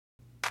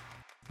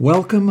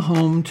Welcome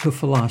home to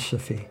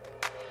philosophy,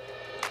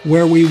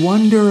 where we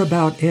wonder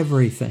about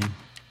everything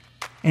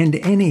and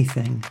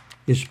anything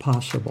is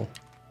possible.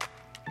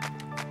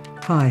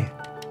 Hi,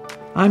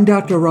 I'm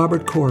Dr.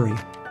 Robert Corey,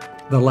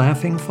 the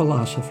Laughing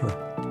Philosopher.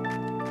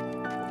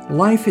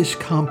 Life is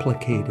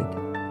complicated.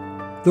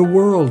 The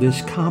world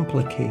is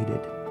complicated,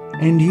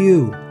 and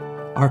you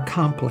are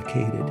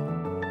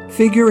complicated.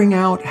 Figuring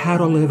out how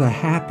to live a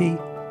happy,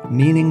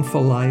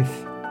 meaningful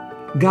life,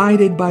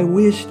 guided by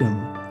wisdom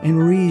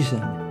and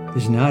reason,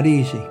 is not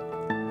easy.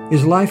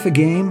 Is life a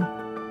game?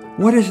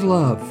 What is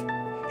love?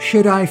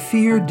 Should I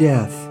fear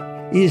death?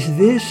 Is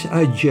this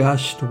a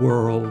just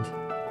world?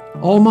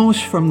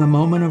 Almost from the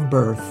moment of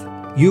birth,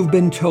 you've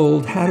been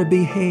told how to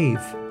behave,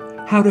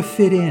 how to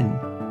fit in,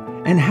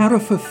 and how to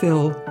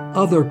fulfill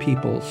other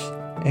people's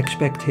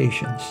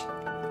expectations.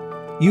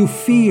 You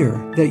fear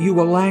that you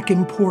will lack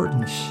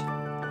importance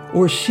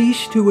or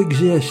cease to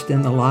exist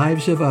in the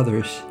lives of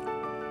others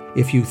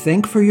if you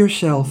think for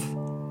yourself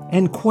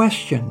and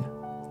question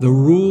the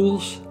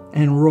rules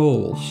and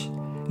roles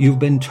you've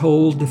been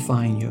told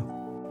define you.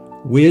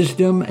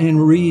 Wisdom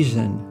and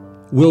reason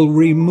will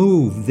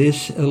remove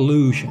this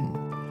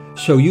illusion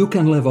so you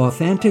can live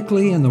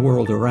authentically in the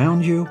world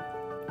around you,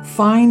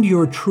 find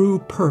your true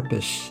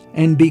purpose,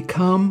 and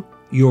become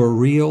your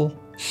real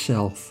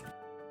self.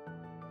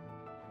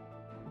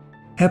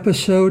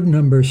 Episode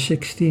number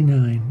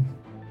 69.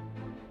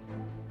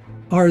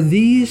 Are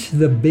these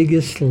the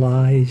biggest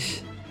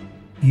lies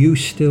you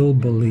still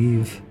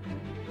believe?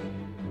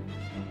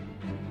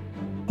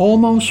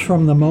 Almost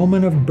from the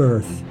moment of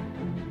birth,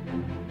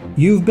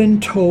 you've been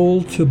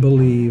told to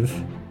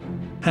believe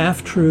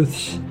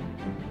half-truths,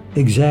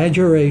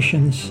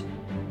 exaggerations,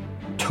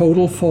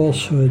 total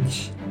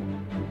falsehoods,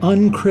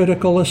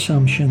 uncritical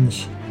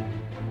assumptions,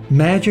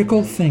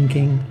 magical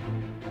thinking,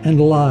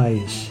 and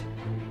lies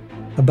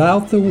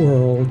about the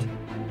world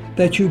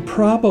that you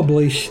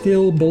probably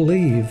still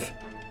believe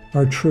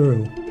are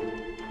true.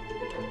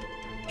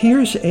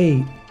 Here's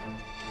 8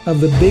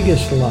 of the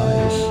biggest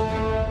lies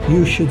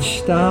you should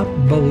stop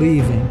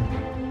believing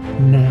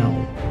now.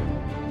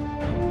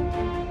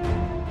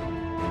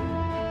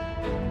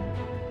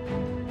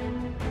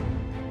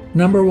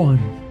 Number 1,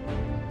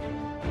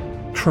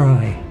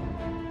 try.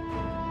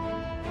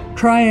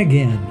 Try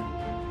again.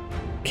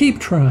 Keep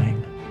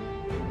trying.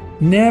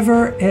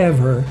 Never,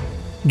 ever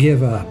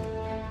give up.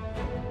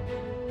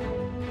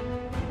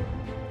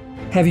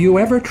 Have you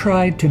ever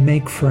tried to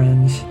make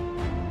friends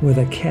with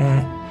a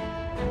cat?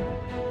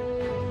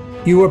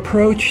 You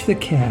approach the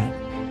cat,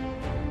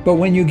 but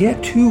when you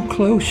get too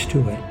close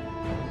to it,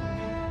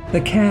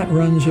 the cat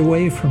runs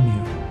away from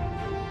you.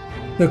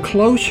 The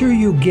closer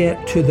you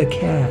get to the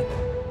cat,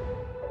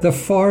 the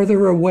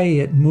farther away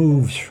it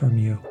moves from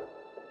you.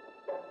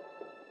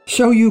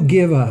 So you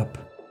give up,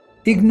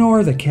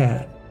 ignore the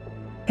cat,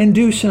 and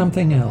do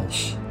something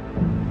else.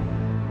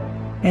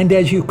 And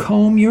as you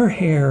comb your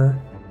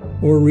hair,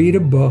 or read a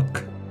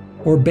book,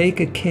 or bake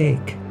a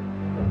cake,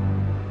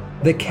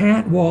 the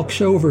cat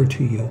walks over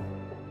to you,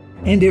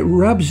 and it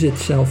rubs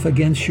itself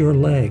against your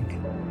leg.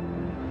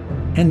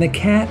 And the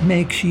cat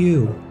makes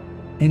you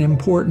an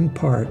important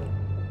part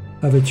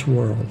of its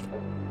world.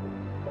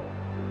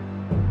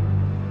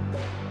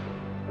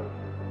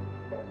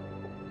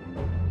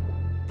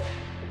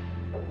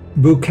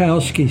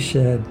 Bukowski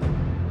said,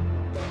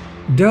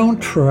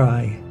 "Don't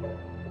try.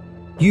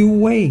 You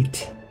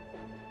wait.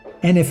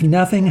 And if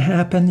nothing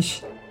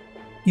happens,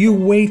 you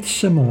wait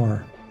some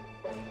more.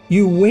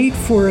 You wait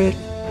for it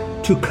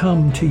to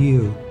come to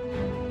you.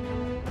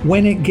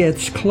 When it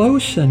gets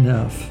close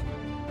enough,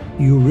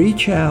 you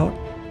reach out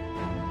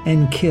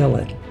and kill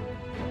it."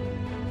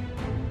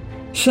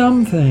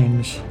 Some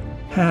things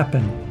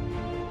happen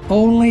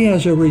only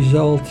as a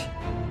result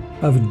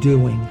of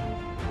doing.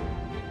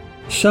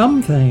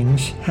 Some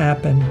things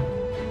happen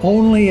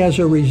only as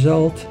a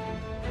result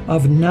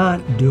of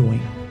not doing.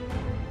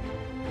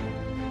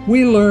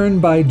 We learn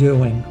by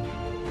doing.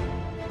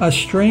 A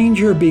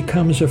stranger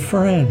becomes a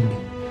friend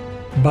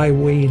by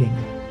waiting.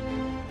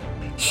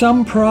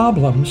 Some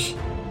problems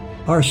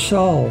are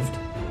solved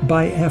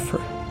by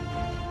effort.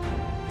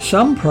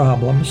 Some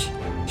problems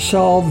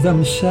solve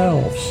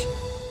themselves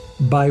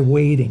by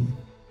waiting.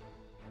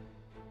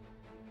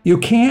 You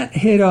can't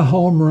hit a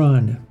home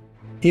run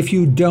if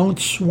you don't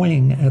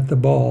swing at the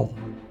ball.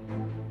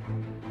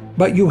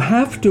 But you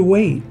have to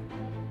wait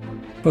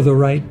for the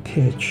right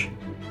pitch.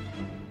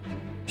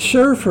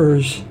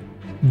 Surfers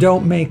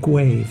don't make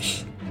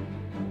waves.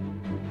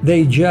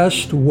 They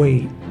just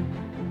wait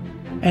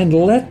and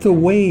let the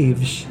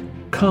waves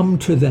come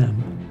to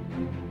them.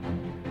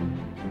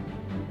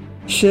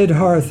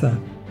 Siddhartha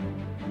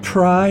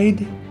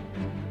tried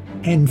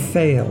and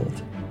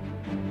failed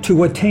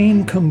to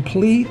attain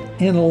complete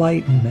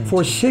enlightenment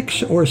for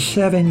 6 or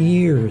 7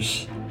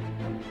 years.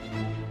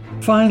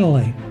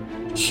 Finally,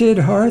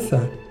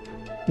 Siddhartha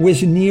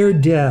was near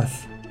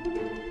death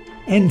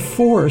and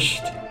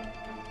forced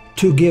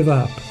to give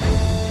up.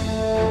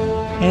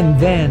 And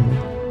then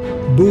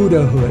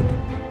Buddhahood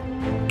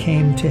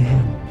came to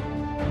him.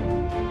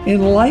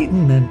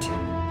 Enlightenment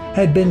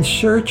had been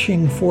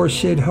searching for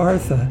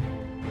Siddhartha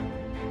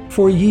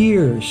for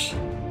years,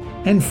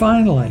 and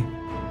finally,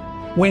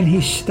 when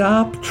he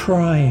stopped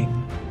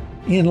trying,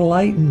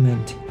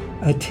 enlightenment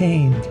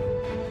attained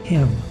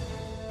him.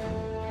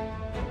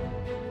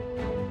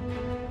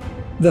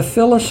 The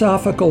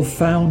philosophical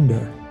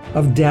founder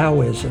of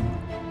Taoism,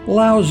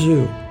 Lao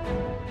Tzu,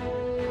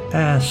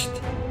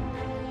 asked,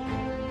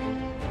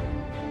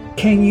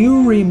 "Can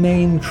you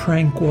remain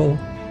tranquil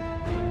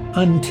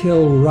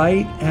until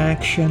right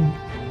action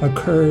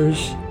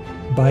occurs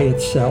by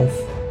itself?"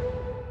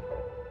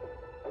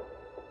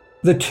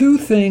 The two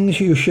things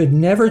you should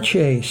never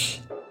chase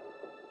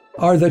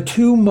are the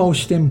two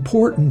most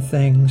important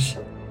things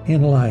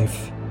in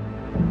life: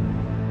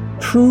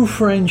 true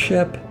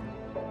friendship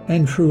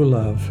and true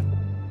love.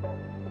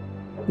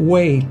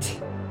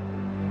 Wait,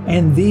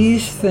 and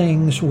these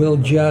things will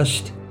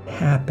just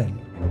happen.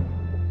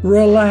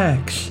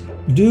 Relax,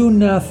 do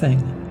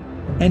nothing,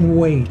 and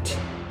wait.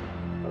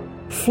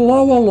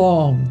 Flow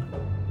along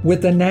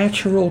with the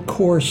natural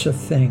course of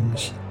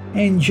things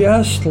and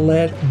just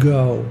let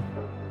go.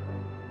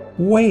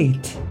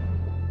 Wait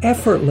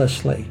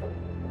effortlessly,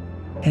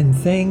 and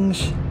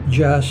things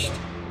just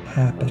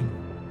happen.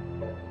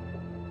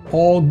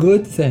 All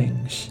good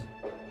things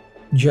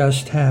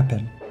just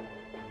happen.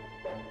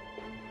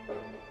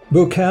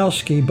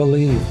 Bukowski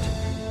believed,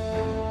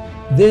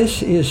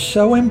 this is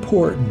so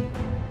important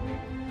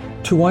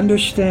to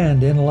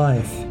understand in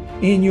life,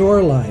 in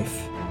your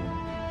life.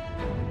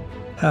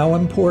 How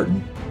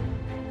important?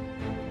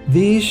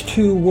 These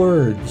two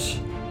words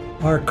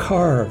are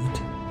carved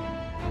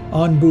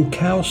on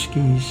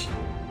Bukowski's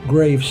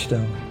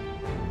gravestone.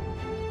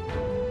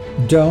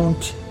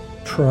 Don't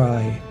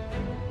try.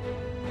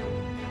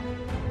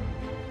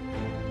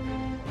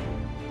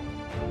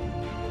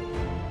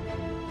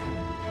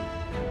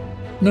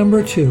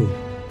 Number 2,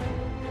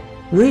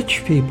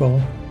 rich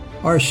people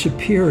are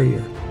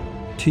superior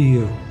to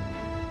you.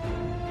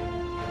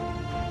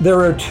 There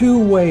are two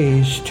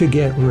ways to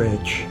get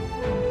rich.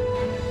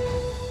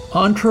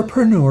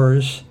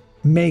 Entrepreneurs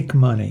make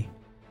money.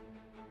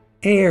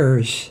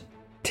 Heirs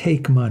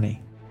take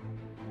money.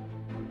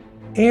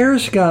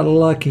 Heirs got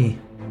lucky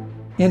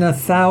in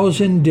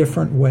 1,000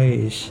 different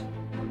ways.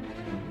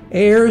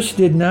 Heirs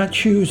did not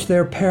choose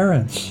their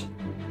parents.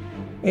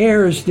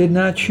 Heirs did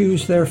not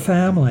choose their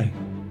family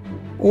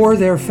or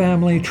their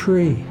family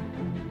tree.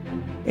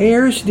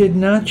 Heirs did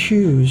not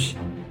choose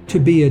to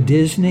be a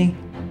Disney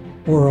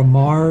or a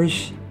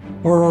Mars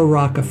or a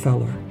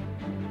Rockefeller.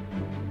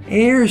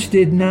 Heirs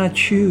did not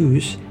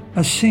choose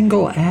a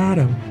single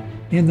atom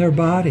in their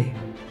body.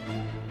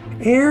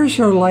 Heirs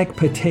are like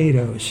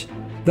potatoes.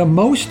 The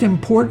most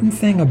important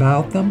thing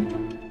about them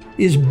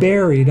is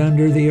buried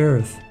under the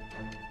earth.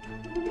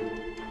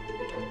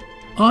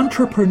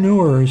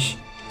 Entrepreneurs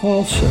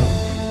also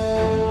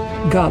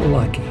got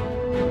lucky.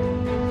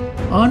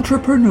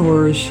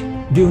 Entrepreneurs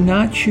do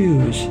not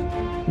choose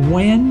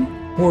when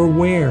or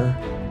where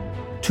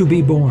to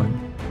be born.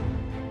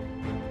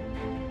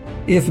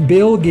 If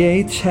Bill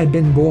Gates had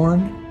been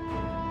born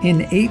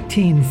in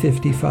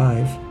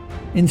 1855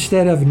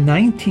 instead of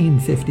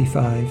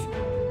 1955,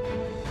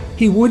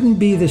 he wouldn't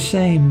be the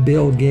same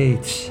Bill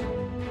Gates.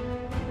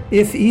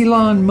 If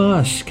Elon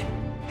Musk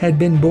had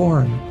been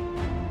born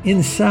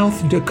in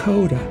South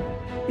Dakota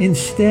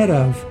instead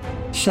of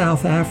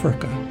South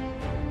Africa,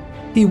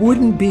 he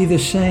wouldn't be the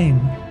same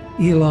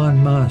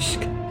Elon Musk.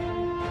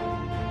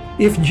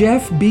 If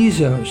Jeff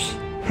Bezos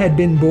had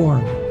been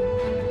born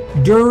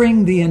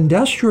during the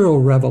Industrial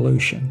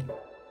Revolution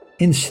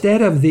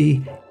instead of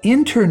the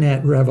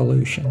Internet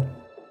Revolution,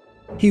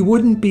 he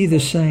wouldn't be the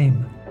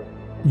same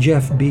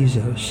Jeff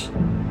Bezos.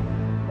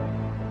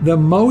 The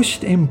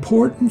most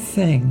important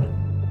thing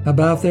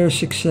about their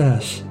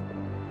success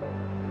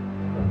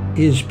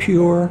is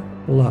pure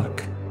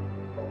luck.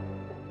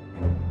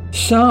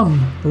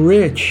 Some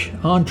rich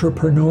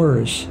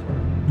entrepreneurs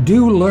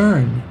do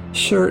learn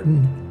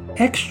certain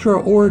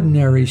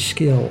extraordinary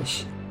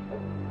skills.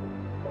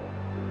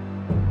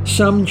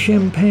 Some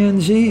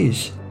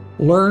chimpanzees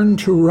learn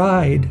to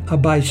ride a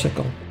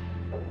bicycle.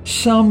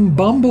 Some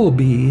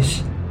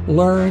bumblebees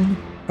learn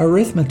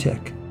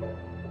arithmetic.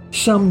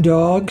 Some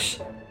dogs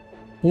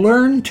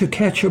learn to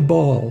catch a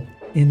ball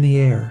in the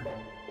air.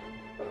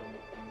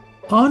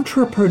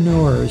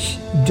 Entrepreneurs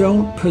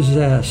don't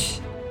possess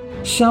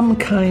some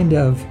kind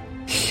of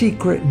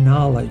secret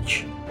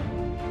knowledge.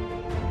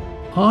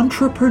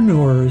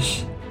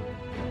 Entrepreneurs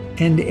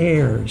and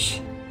heirs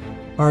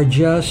are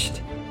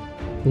just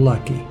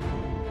lucky.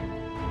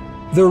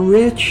 The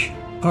rich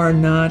are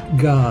not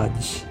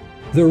gods.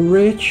 The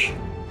rich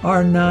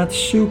are not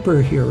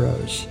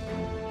superheroes.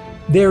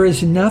 There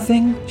is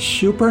nothing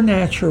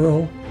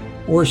supernatural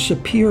or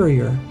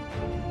superior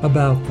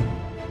about them.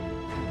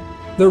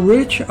 The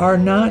rich are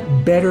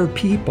not better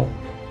people.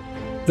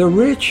 The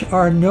rich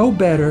are no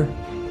better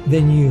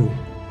than you.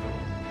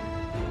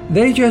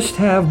 They just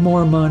have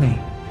more money.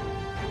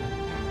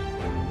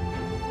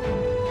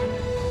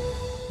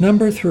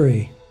 Number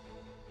 3,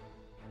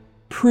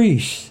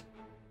 priests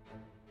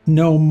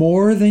know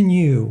more than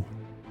you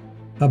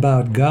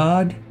about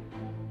God,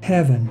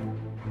 heaven,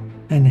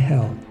 and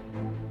hell.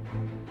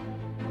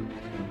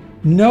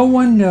 No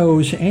one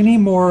knows any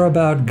more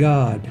about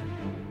God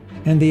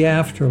and the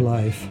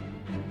afterlife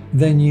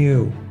than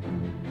you.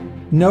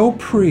 No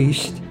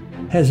priest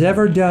has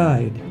ever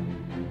died,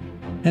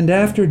 and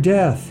after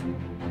death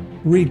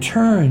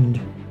returned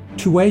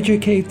to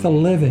educate the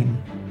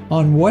living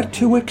on what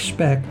to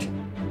expect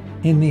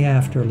in the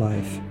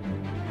afterlife.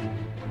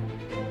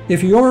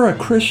 If you're a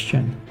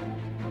Christian,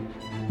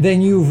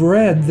 then you've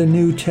read the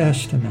New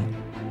Testament.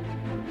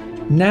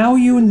 Now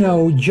you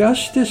know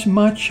just as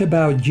much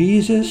about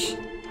Jesus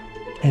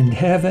and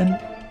heaven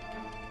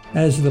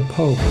as the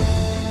Pope.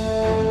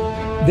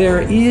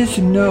 There is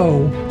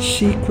no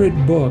secret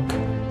book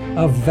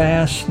of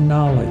vast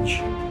knowledge.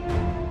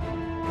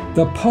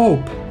 The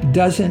Pope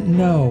doesn't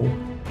know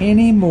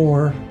any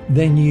more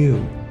than you.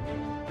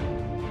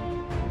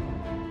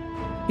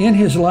 In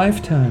his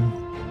lifetime,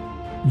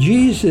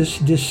 Jesus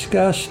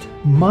discussed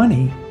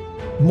money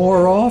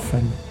more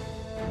often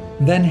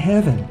than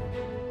heaven.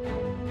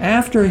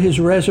 After his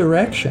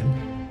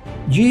resurrection,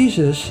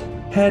 Jesus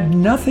had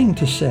nothing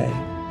to say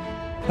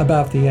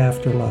about the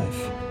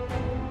afterlife.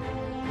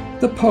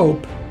 The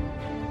Pope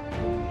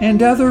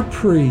and other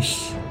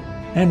priests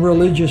and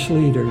religious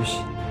leaders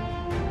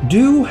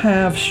do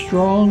have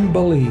strong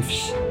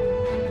beliefs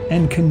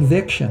and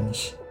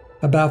convictions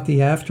about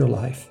the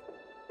afterlife.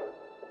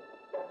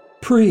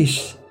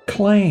 Priests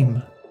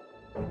claim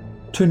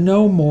to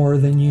know more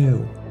than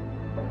you,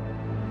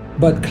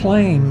 but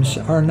claims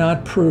are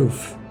not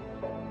proof.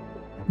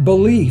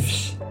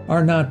 Beliefs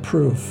are not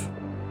proof.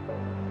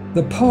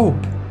 The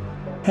Pope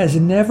has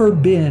never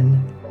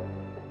been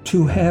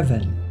to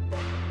heaven.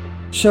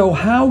 So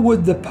how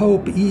would the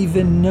Pope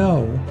even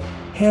know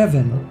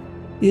heaven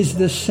is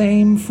the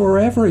same for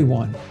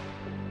everyone?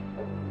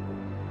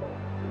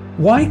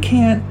 Why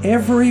can't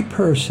every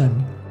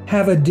person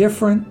have a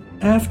different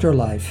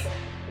afterlife?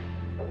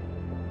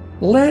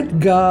 Let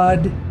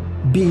God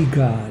be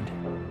God.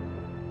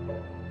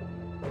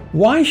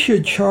 Why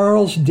should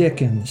Charles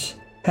Dickens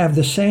have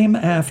the same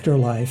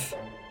afterlife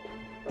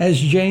as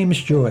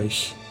James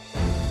Joyce?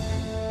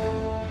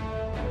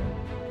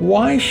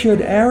 Why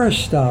should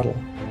Aristotle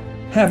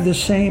have the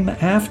same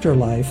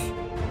afterlife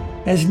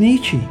as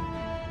Nietzsche?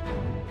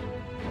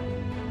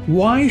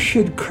 Why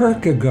should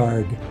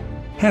Kierkegaard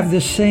have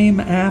the same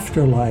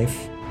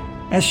afterlife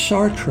as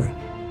Sartre?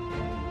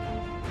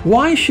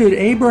 Why should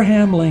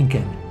Abraham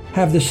Lincoln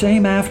have the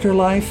same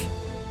afterlife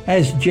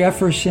as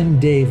Jefferson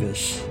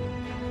Davis?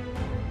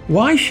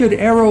 Why should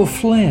Errol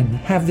Flynn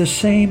have the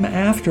same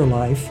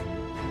afterlife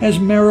as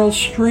Meryl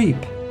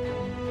Streep?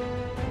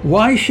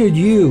 Why should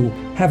you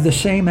have the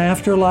same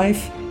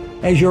afterlife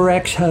as your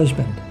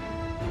ex-husband?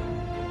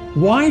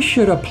 Why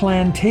should a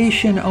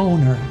plantation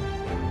owner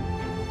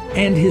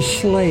and his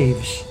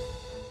slaves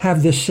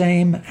have the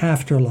same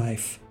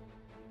afterlife?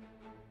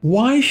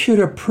 Why should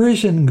a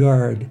prison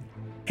guard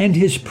and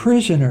his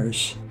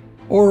prisoners,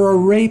 or a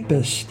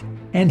rapist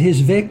and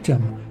his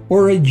victim,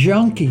 or a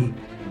junkie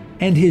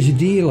and his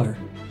dealer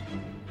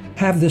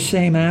have the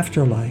same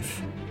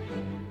afterlife?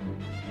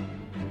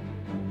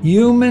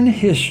 Human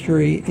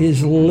history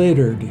is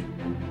littered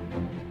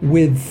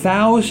with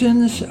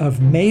thousands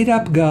of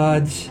made-up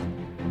gods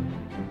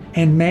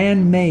and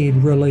man-made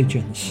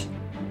religions.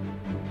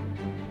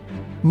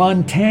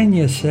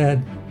 Montaigne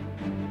said,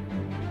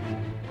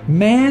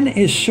 "Man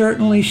is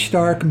certainly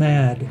stark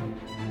mad.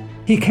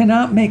 He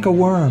cannot make a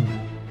worm,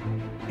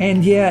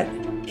 and yet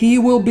he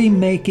will be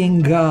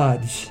making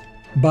gods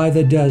by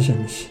the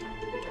dozens.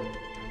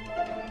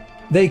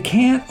 They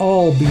can't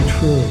all be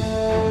true.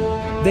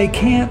 They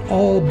can't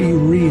all be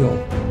real.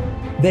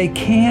 They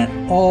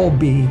can't all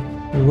be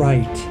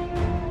right.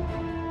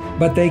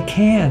 But they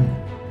can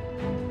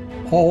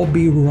all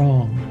be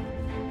wrong."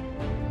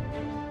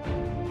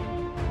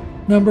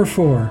 Number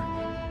 4,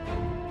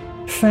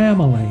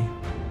 family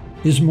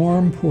is more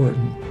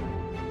important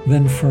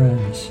than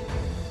friends.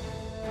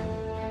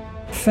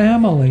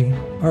 Family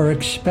are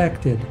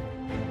expected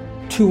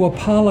to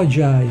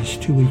apologize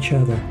to each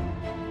other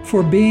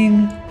for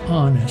being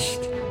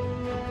honest.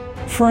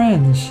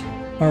 Friends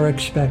are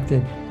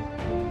expected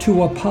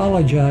to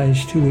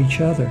apologize to each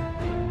other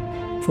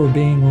for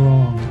being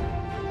wrong.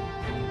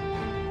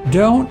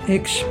 Don't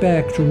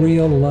expect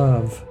real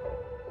love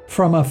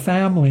from a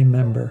family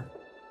member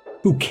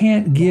who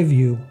can't give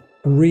you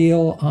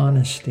real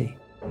honesty.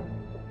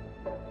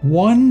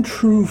 One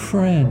true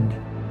friend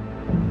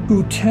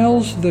who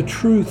tells the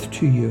truth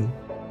to you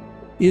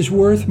is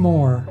worth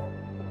more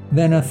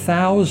than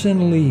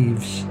 1,000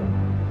 leaves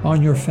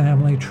on your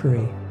family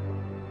tree.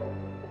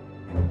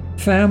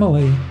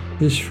 Family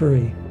is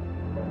free.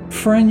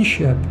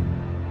 Friendship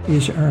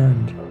is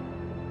earned.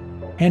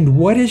 And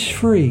what is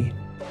free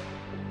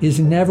is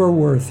never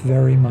worth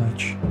very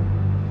much.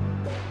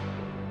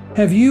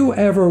 Have you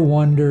ever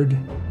wondered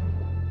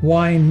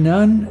why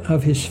none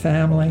of his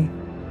family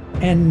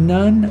and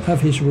none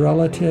of his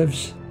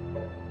relatives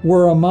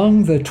were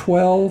among the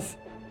 12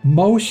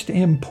 most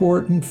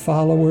important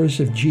followers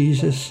of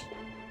Jesus?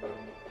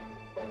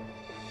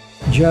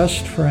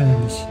 just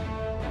friends.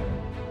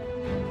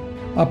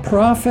 A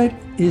prophet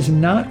is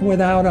not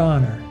without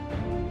honor,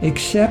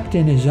 except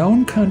in his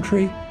own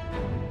country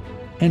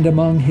and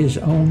among his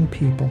own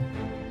people,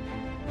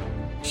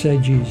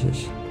 said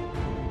Jesus.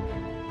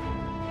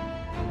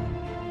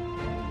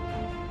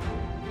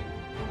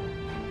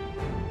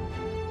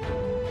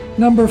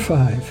 Number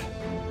 5,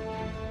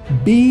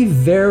 be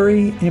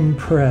very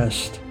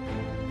impressed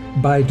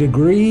by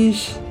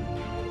degrees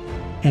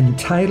and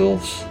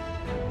titles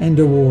and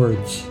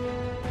awards.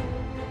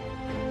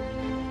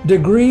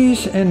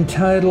 Degrees and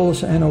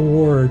titles and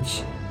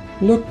awards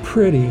look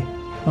pretty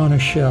on a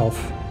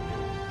shelf,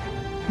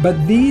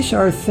 but these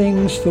are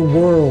things the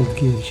world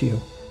gives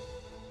you.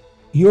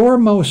 Your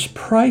most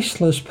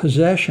priceless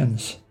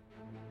possessions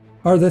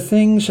are the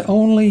things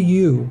only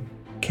you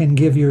can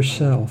give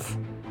yourself.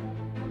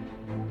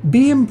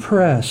 Be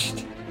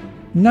impressed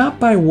not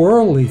by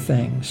worldly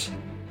things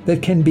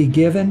that can be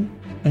given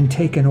and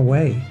taken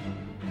away.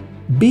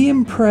 Be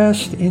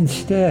impressed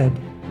instead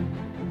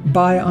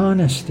by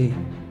honesty,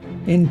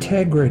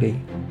 integrity,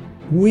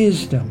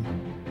 wisdom,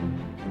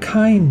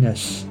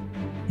 kindness,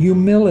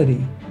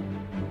 humility,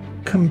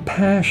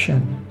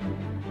 compassion,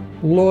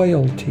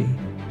 loyalty,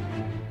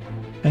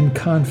 and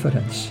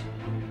confidence.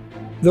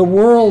 The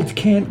world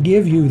can't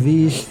give you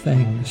these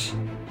things.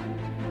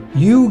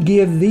 You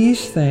give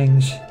these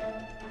things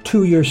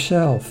to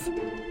yourself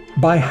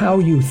by how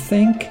you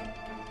think,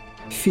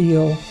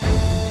 feel,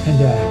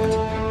 and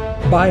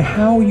act, by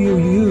how you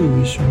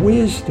use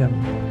wisdom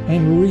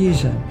and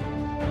reason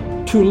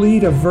to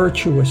lead a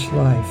virtuous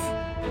life.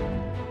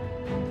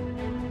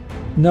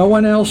 No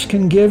one else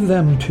can give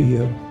them to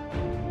you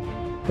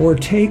or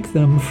take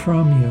them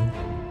from you.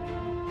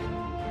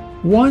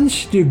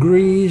 Once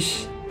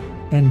degrees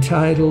and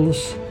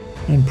titles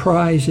and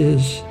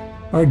prizes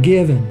are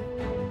given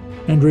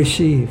and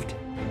received,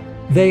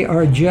 they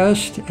are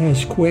just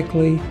as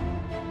quickly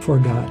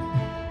forgotten.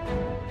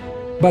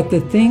 But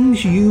the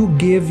things you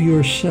give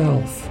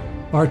yourself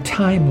are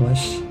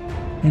timeless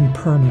and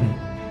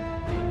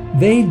permanent.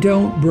 They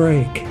don't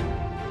break.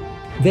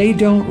 They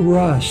don't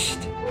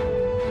rust.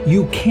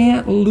 You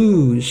can't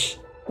lose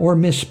or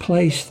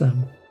misplace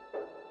them.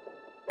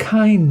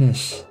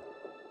 Kindness,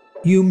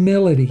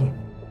 humility,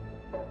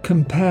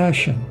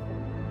 compassion.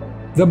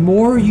 The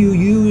more you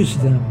use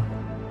them,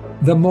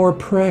 the more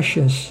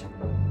precious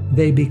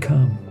they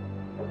become.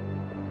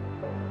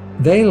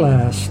 They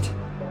last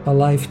a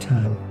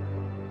lifetime.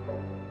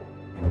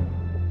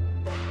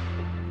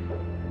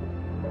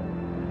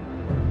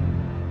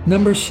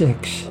 Number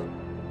 6,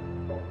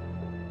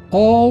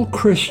 all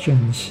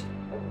Christians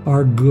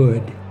are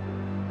good.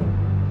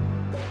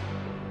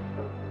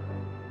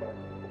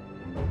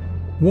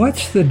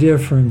 What's the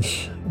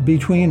difference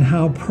between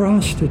how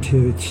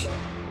prostitutes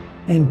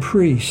and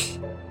priests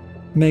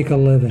make a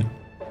living?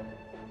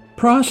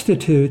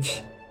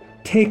 Prostitutes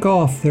take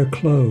off their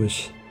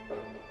clothes,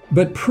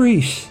 but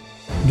priests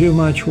do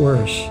much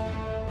worse.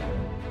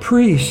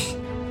 Priests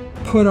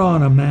put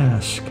on a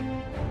mask.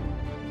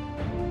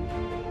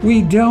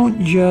 We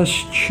don't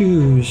just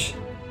choose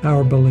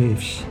our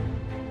beliefs.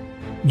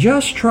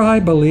 Just try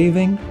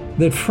believing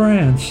that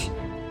France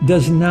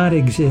does not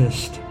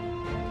exist.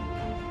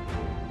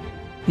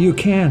 You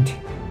can't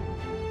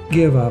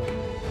give up.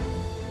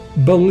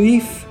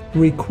 Belief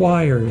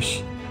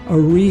requires a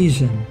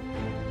reason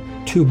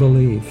to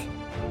believe.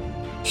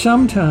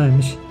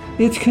 Sometimes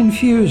it's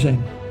confusing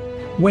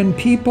when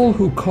people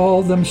who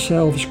call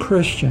themselves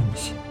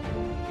Christians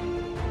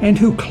and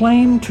who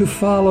claim to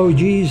follow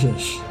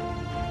Jesus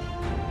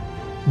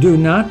do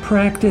not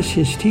practice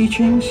his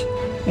teachings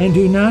and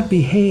do not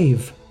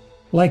behave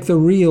like the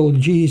real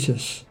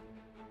Jesus.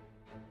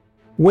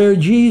 Where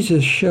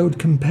Jesus showed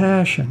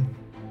compassion,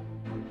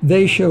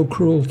 they show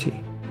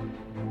cruelty.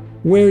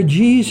 Where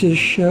Jesus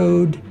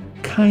showed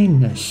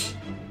kindness,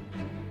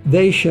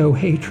 they show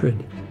hatred.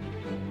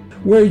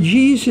 Where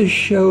Jesus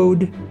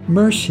showed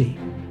mercy,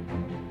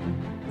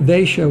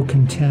 they show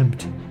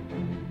contempt.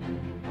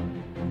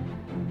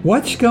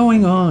 What's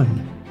going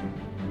on?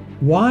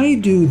 Why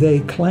do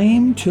they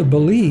claim to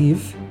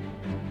believe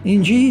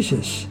in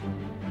Jesus?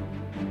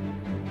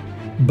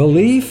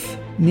 Belief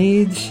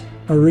needs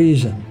a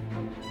reason.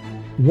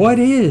 What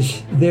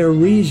is their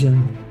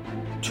reason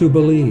to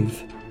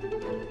believe?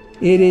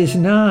 It is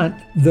not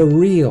the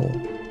real,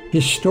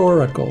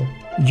 historical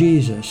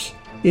Jesus.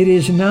 It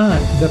is not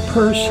the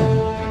person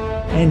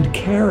and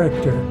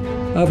character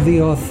of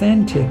the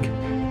authentic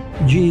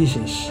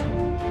Jesus.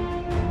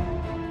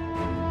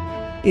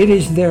 It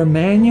is their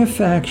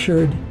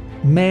manufactured,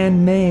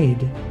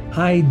 man-made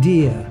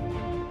idea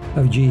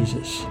of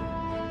Jesus.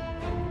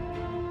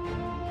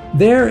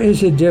 There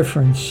is a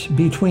difference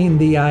between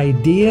the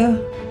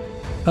idea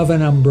of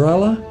an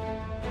umbrella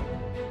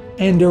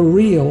and a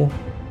real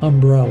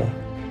umbrella.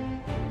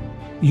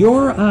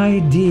 Your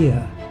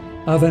idea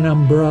of an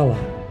umbrella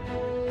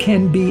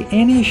can be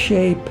any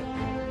shape,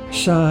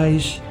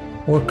 size,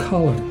 or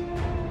color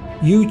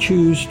you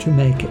choose to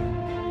make it.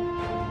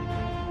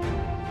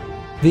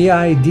 The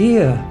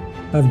idea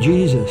of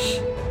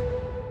Jesus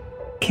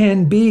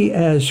can be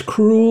as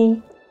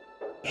cruel,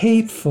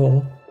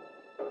 hateful,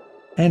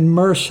 and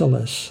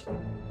merciless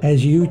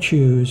as you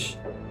choose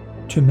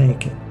to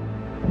make it.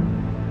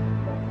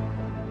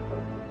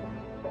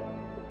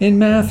 In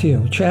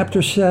Matthew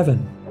chapter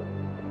 7,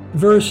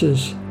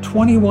 verses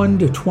 21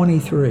 to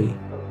 23,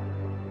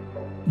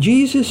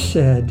 Jesus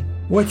said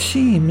what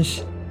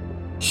seems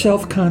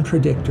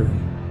self-contradictory.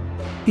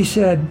 He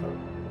said,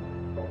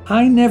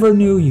 "I never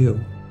knew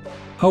you.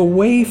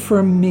 Away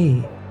from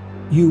me,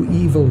 you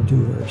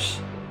evildoers."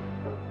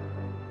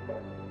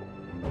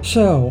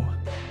 So,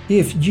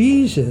 if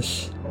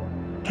Jesus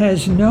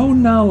has no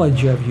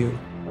knowledge of you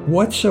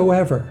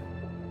whatsoever,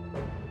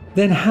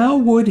 then how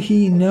would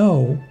he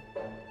know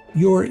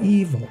you're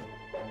evil?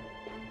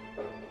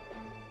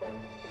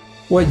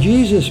 What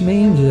Jesus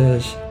means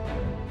is,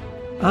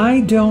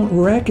 I don't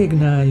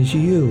recognize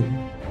you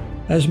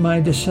as my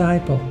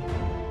disciple.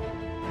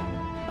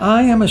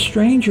 I am a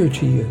stranger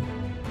to you,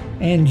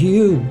 and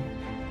you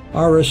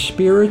are a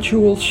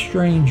spiritual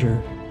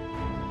stranger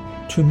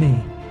to me.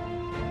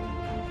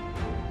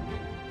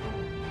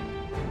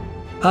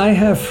 I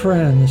have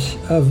friends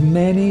of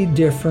many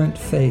different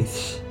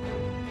faiths,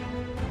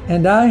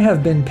 and I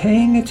have been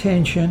paying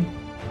attention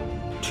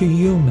to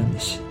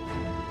humans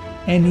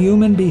and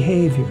human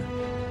behavior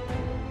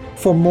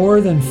for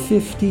more than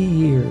 50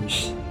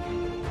 years.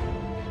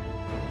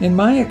 In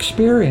my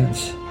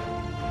experience,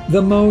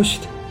 the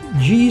most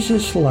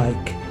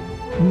Jesus-like,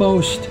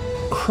 most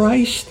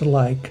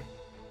Christ-like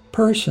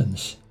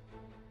persons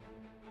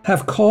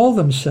have called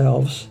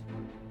themselves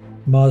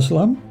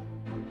Muslim,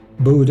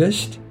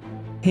 Buddhist,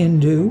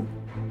 Hindu,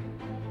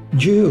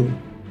 Jew,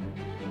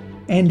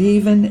 and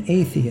even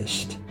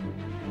atheist.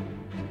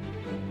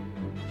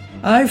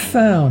 I've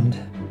found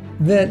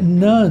that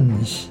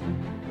nuns,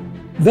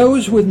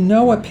 those with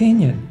no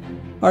opinion,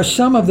 are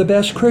some of the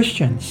best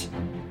Christians.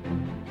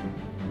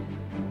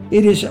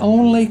 It is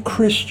only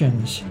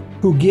Christians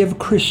who give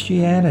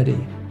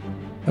Christianity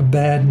a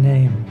bad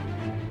name.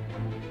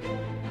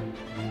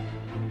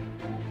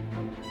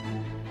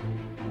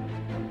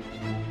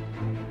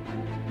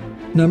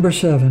 Number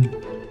 7,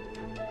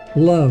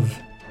 love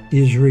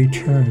is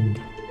returned.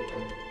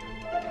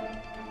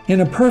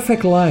 In a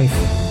perfect life,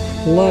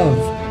 love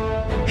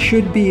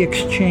should be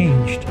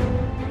exchanged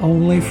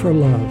only for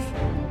love.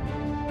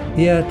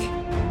 Yet,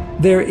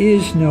 there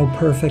is no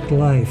perfect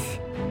life.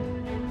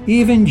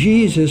 Even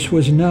Jesus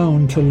was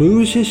known to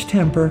lose his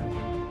temper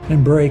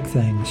and break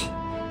things.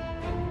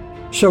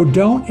 So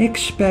don't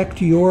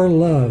expect your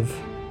love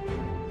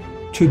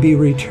to be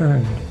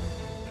returned.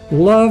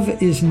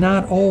 Love is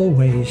not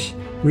always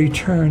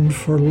returned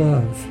for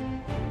love.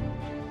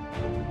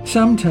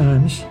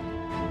 Sometimes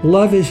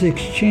love is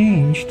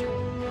exchanged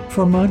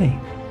for money.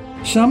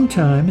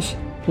 Sometimes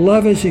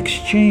love is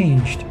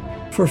exchanged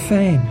for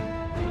fame,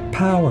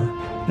 power,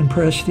 and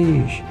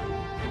prestige.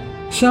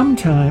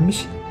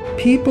 Sometimes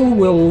people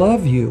will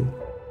love you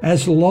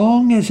as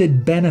long as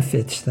it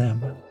benefits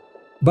them.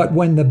 But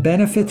when the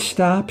benefit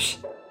stops,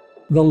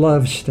 the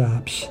love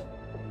stops.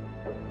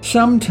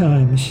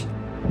 Sometimes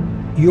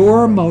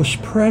your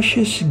most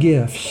precious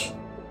gifts,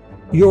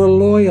 your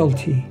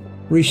loyalty,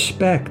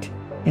 respect,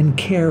 and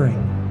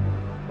caring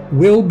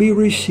will be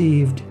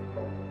received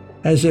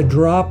as a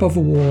drop of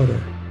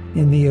water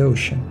in the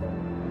ocean.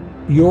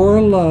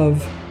 Your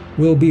love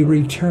will be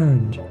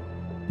returned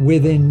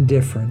with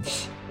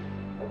indifference.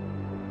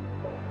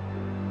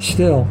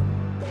 Still,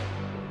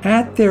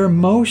 at their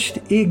most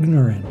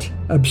ignorant,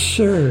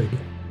 absurd,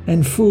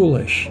 and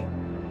foolish,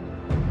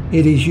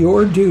 it is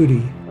your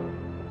duty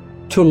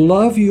to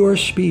love your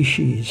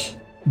species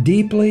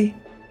deeply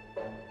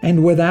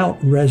and without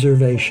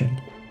reservation.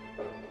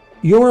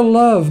 Your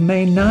love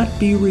may not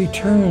be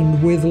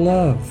returned with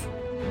love.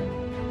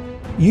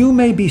 You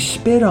may be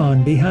spit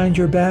on behind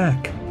your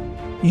back.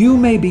 You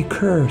may be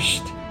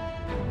cursed.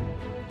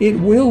 It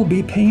will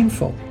be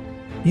painful.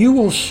 You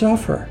will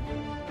suffer.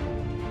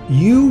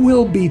 You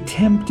will be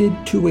tempted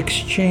to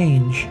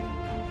exchange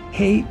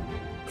hate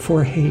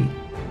for hate.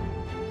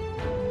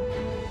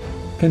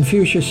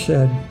 Confucius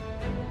said,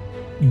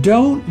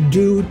 "Don't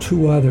do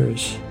to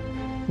others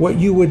what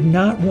you would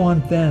not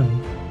want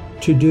them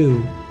to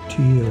do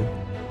to you."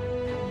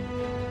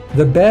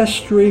 The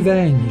best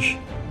revenge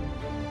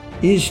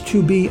is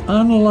to be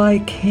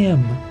unlike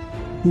him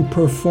who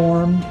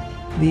performed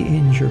the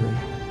injury,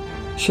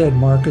 said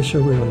Marcus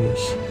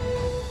Aurelius.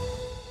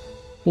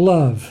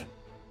 Love,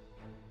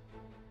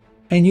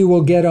 and you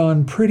will get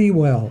on pretty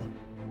well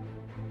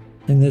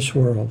in this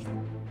world.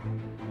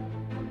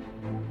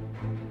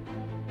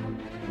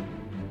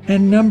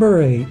 And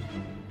number 8,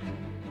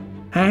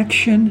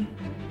 action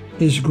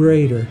is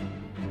greater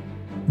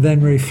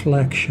than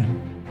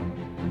reflection.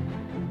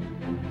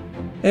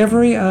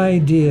 Every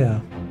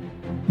idea,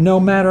 no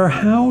matter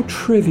how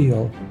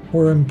trivial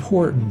or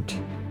important,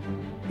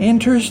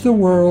 enters the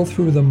world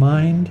through the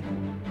mind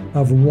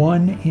of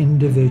one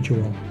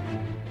individual.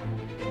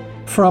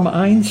 From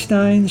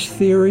Einstein's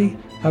theory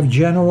of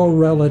general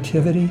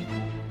relativity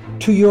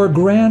to your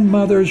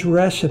grandmother's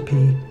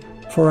recipe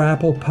for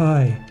apple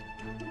pie,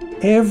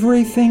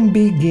 Everything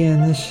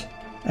begins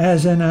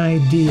as an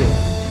idea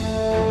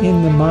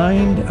in the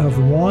mind of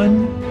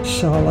one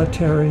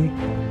solitary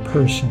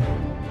person.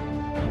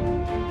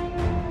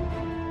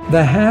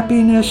 The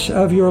happiness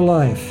of your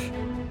life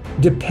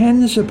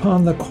depends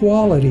upon the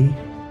quality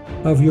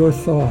of your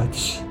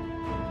thoughts,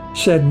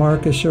 said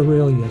Marcus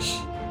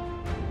Aurelius.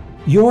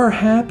 Your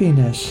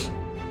happiness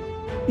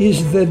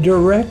is the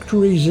direct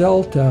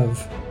result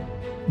of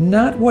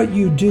not what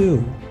you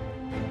do,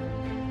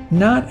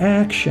 not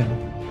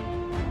action,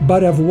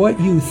 but of what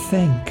you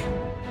think,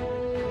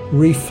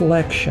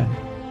 reflection.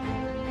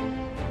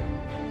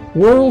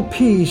 World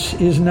peace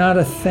is not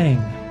a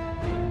thing.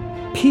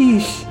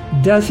 Peace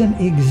doesn't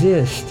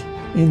exist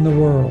in the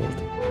world.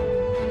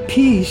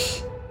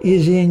 Peace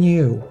is in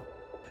you.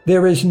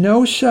 There is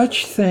no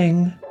such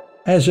thing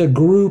as a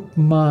group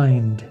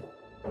mind.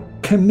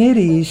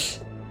 Committees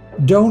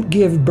don't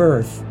give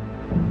birth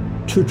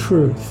to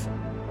truth.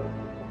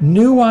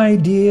 New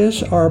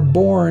ideas are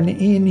born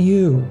in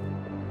you,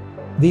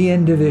 the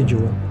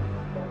individual.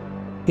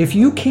 If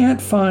you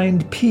can't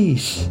find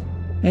peace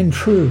and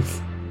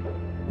truth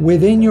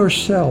within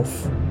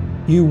yourself,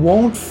 you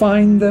won't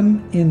find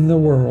them in the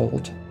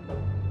world.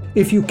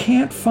 If you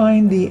can't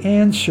find the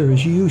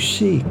answers you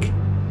seek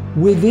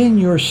within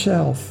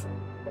yourself,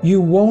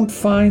 you won't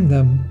find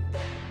them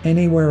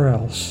anywhere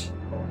else.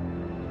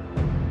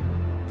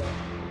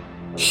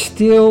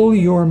 Still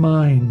your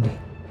mind.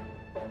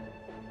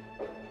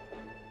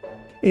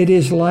 It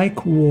is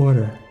like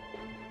water.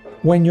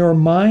 When your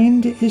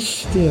mind is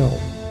still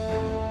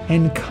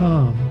and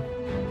calm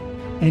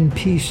and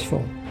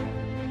peaceful,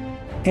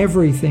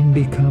 everything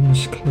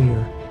becomes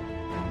clear.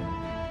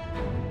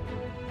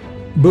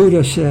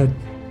 Buddha said,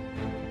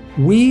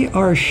 "We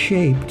are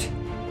shaped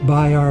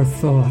by our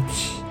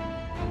thoughts.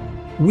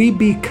 We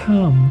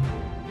become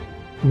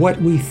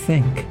what we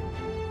think.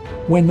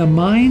 When the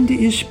mind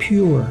is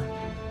pure,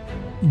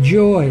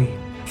 joy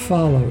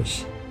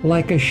follows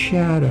like a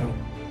shadow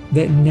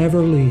that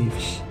never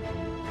leaves."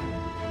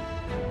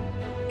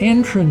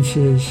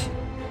 Entrances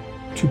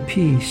to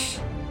peace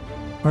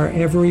are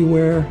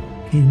everywhere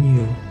in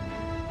you.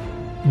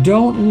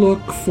 Don't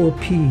look for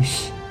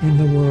peace in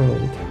the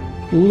world.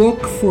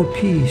 Look for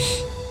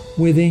peace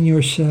within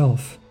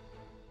yourself.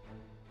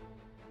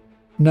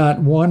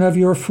 Not one of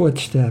your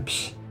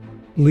footsteps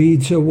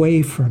leads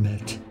away from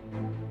it.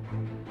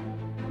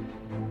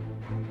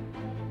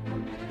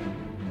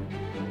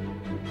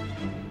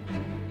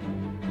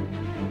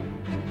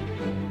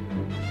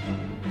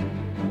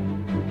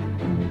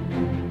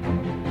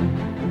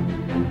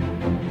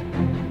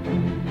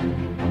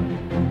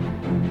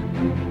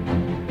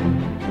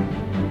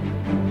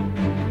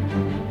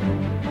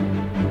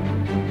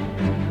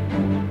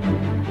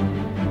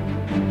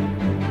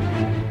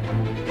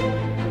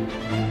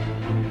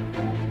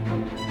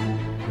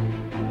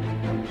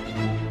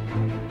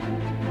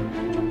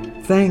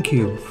 Thank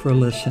you for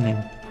listening.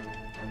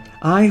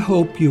 I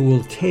hope you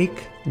will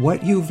take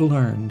what you've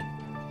learned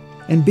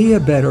and be a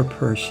better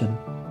person.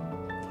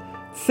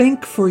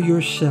 Think for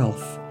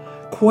yourself.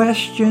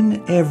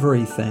 Question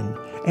everything.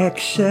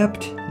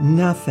 Accept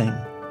nothing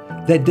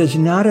that does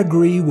not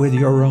agree with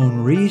your own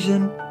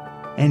reason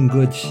and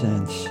good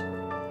sense.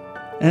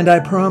 And I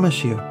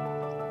promise you,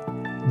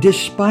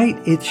 despite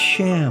its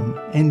sham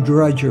and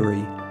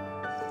drudgery,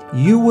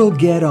 you will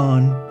get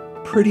on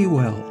pretty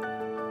well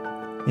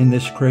in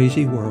this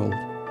crazy world.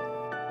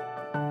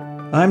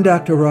 I'm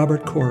Dr.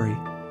 Robert Corey.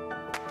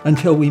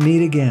 Until we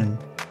meet again,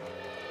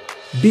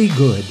 be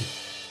good.